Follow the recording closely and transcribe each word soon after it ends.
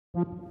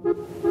Round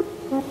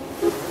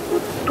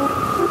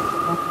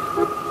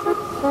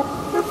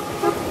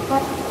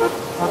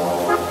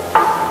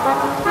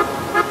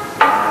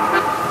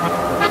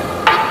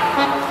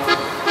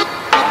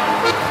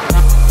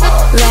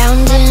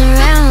and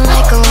round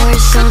like a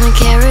horse on a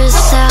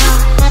carousel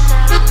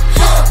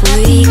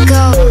we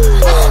go.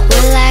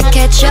 Will I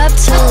catch up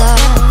to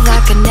love?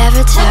 I can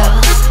never tell.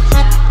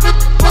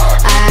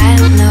 I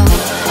know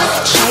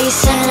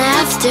chasing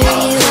after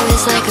you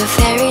is like a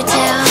fairy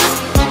tale,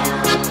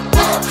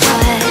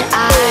 but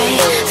I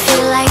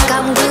feel like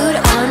I'm glued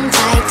on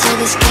tight to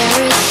this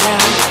carousel.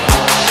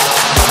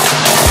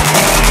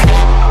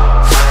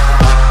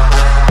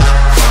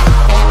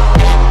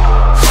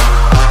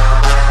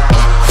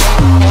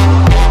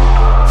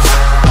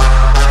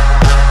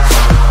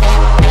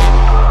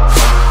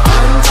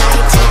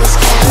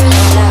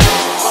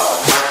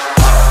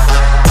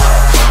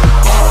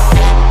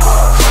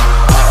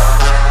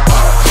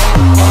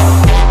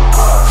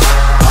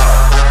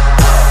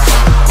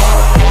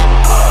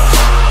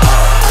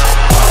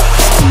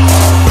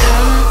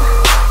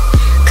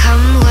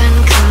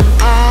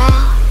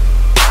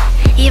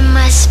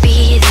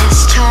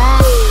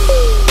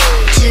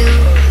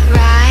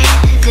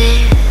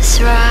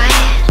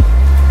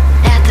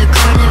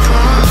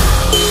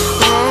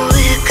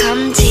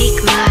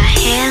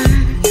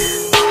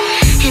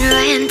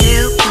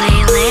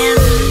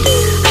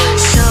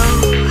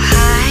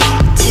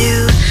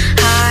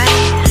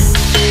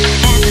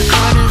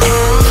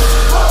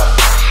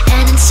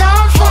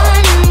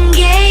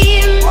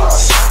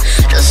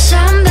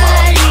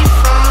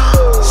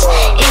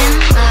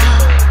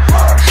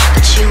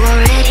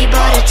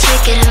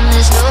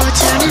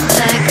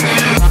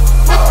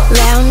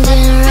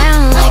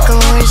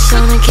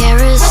 On a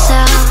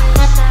carousel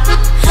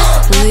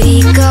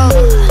we go.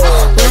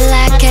 Will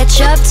I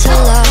catch up to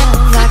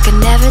love? I can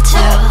never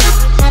tell.